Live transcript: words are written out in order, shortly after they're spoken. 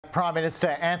Prime Minister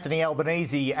Anthony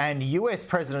Albanese and US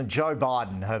President Joe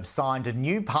Biden have signed a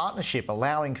new partnership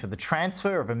allowing for the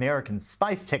transfer of American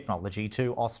space technology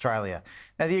to Australia.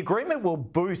 Now, the agreement will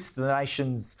boost the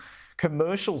nation's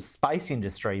commercial space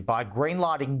industry by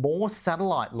greenlighting more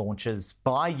satellite launches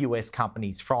by US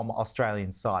companies from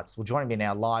Australian sites. Well, joining me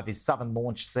now live is Southern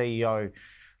Launch CEO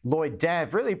Lloyd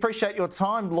Damp. Really appreciate your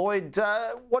time, Lloyd.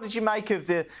 What did you make of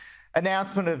the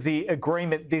announcement of the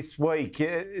agreement this week?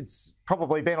 It's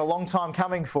probably been a long time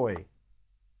coming for you.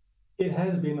 It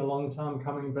has been a long time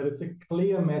coming, but it's a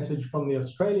clear message from the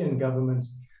Australian government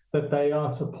that they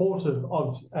are supportive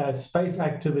of space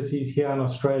activities here in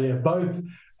Australia, both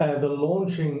the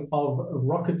launching of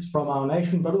rockets from our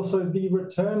nation, but also the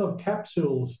return of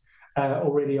capsules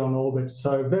already on orbit.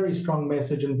 So very strong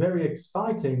message and very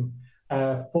exciting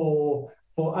for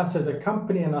us as a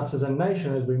company and us as a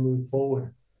nation as we move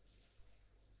forward.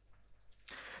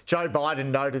 Joe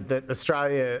Biden noted that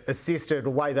Australia assisted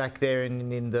way back there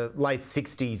in the late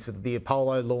 60s with the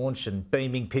Apollo launch and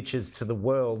beaming pictures to the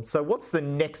world. So what's the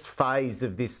next phase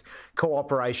of this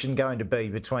cooperation going to be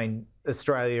between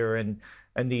Australia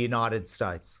and the United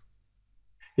States?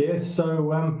 Yes,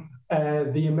 so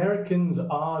the Americans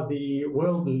are the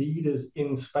world leaders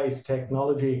in space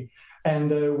technology.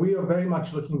 And we are very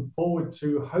much looking forward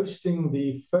to hosting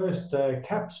the first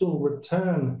capsule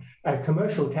return,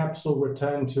 commercial capsule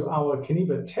return to our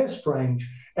Kaniba test range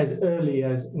as early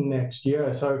as next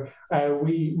year. So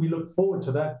we look forward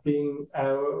to that being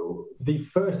the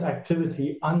first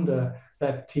activity under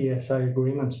that TSA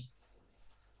agreement.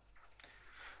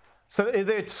 So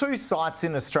there are two sites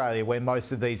in Australia where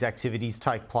most of these activities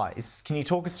take place. Can you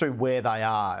talk us through where they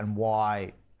are and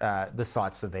why the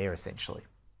sites are there essentially?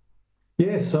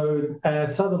 Yes, so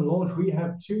Southern Launch, we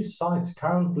have two sites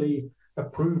currently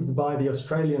approved by the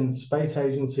Australian Space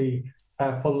Agency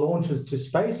for launches to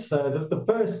space. The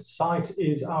first site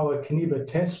is our Kaniba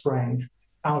test range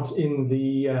out in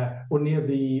the or near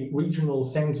the regional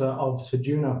centre of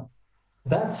Ceduna.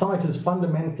 That site is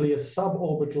fundamentally a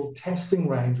suborbital testing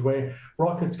range where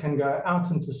rockets can go out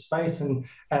into space and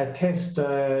test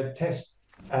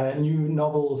new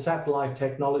novel satellite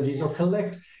technologies or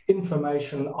collect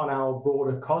information on our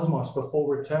broader cosmos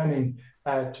before returning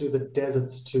to the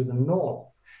deserts to the north.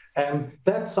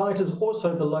 That site is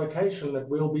also the location that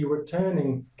we'll be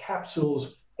returning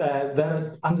capsules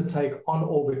that undertake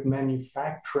on-orbit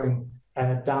manufacturing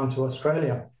down to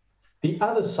Australia. The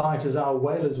other site is our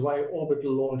Whalers Way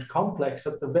Orbital Launch Complex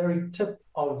at the very tip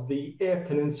of the Eyre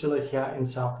Peninsula here in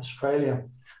South Australia.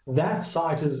 That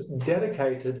site is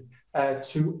dedicated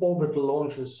to orbital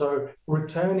launches, so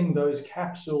returning those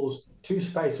capsules to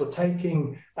space or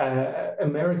taking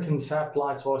American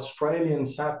satellites or Australian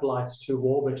satellites to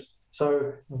orbit.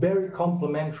 So very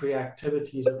complementary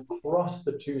activities across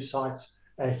the two sites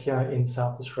here in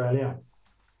South Australia.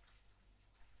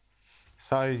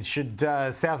 So should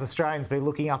South Australians be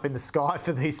looking up in the sky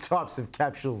for these types of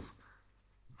capsules?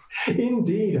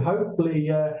 Indeed.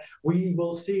 Hopefully, we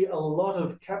will see a lot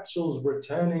of capsules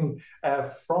returning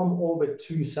from orbit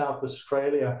to South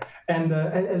Australia. And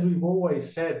as we've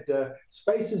always said,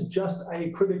 space is just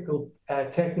a critical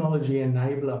technology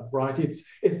enabler, right? It's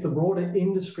the broader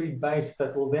industry base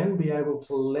that will then be able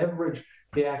to leverage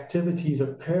the activities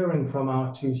occurring from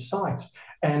our two sites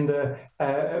and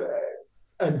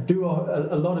do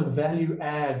a lot of value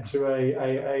add to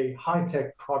a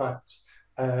high-tech product.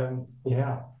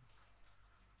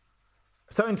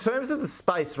 So in terms of the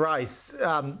space race,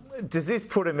 does this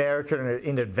put America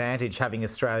in advantage, having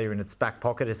Australia in its back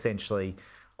pocket essentially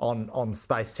on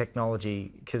space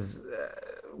technology? Because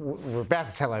we're about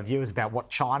to tell our viewers about what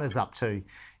China's up to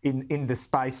in the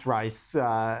space race.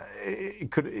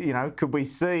 Could we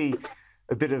see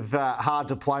a bit of hard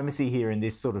diplomacy here in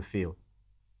this sort of field?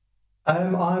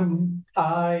 All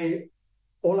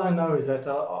I know is that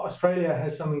Australia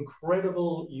has some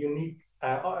incredible, unique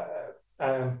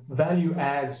value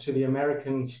adds to the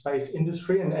American space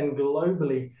industry, and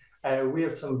globally, we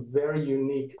have some very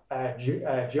unique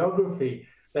geography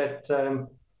that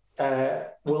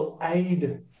will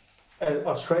aid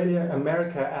Australia,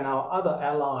 America, and our other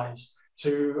allies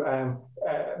to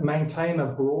maintain a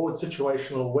broad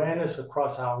situational awareness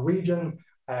across our region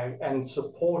and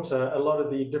support a lot of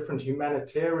the different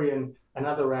humanitarian and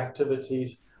other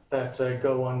activities that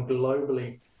go on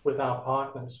globally with our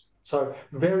partners. So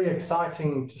very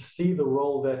exciting to see the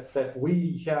role that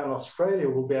we here in Australia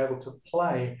will be able to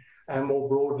play more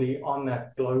broadly on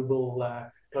that global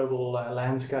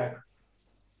landscape.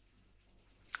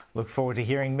 Look forward to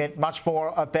hearing much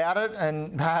more about it,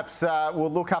 and perhaps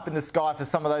we'll look up in the sky for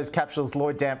some of those capsules.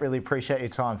 Lloyd Damp, really appreciate your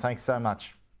time. Thanks so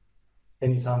much.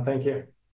 Anytime. Thank you.